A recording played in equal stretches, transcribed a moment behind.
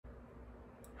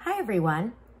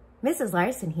everyone, Mrs.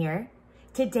 Larson here.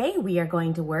 Today we are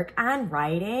going to work on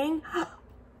writing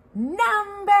numbers.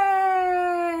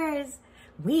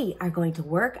 We are going to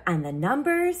work on the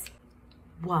numbers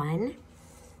 1,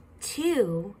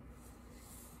 2,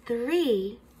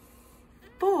 3,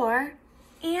 4,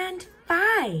 and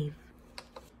 5.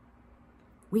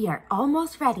 We are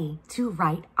almost ready to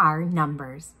write our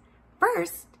numbers.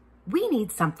 First, we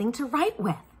need something to write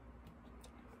with.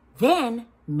 Then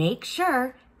make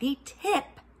sure the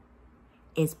tip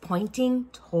is pointing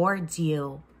towards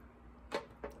you,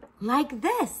 like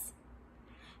this.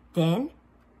 Then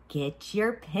get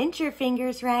your pincher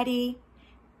fingers ready.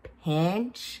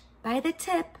 Pinch by the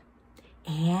tip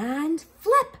and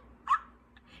flip.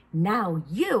 Now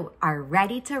you are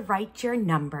ready to write your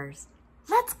numbers.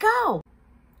 Let's go.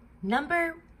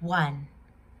 Number 1.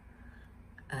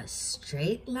 A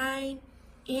straight line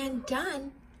and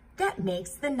done. That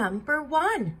makes the number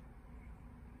 1.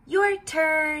 Your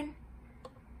turn.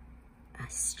 A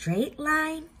straight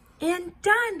line and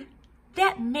done.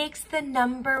 That makes the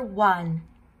number 1.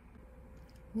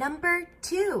 Number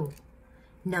 2.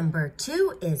 Number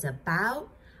 2 is about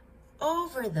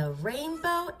over the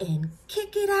rainbow and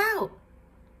kick it out.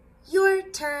 Your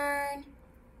turn.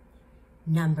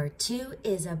 Number 2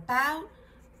 is about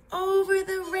over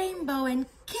the rainbow and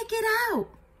kick it out.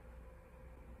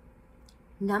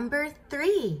 Number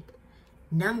 3.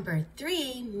 Number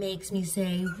 3 makes me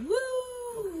say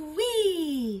woo-wee.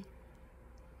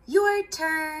 Your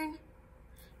turn.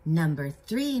 Number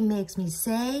 3 makes me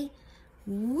say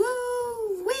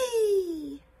woo-wee.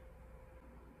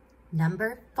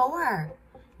 Number 4.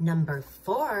 Number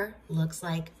 4 looks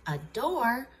like a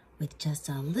door with just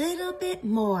a little bit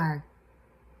more.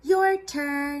 Your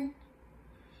turn.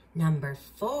 Number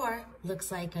 4 looks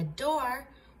like a door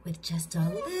with just a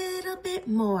little bit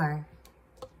more.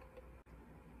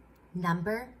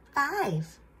 Number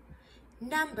 5.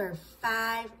 Number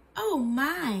 5, oh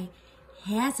my,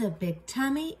 has a big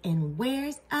tummy and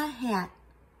wears a hat.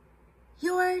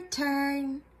 Your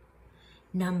turn.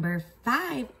 Number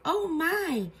 5, oh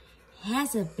my,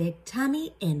 has a big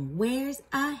tummy and wears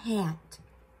a hat.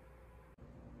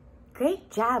 Great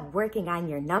job working on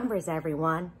your numbers,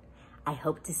 everyone. I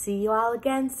hope to see you all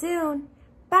again soon.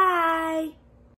 Bye.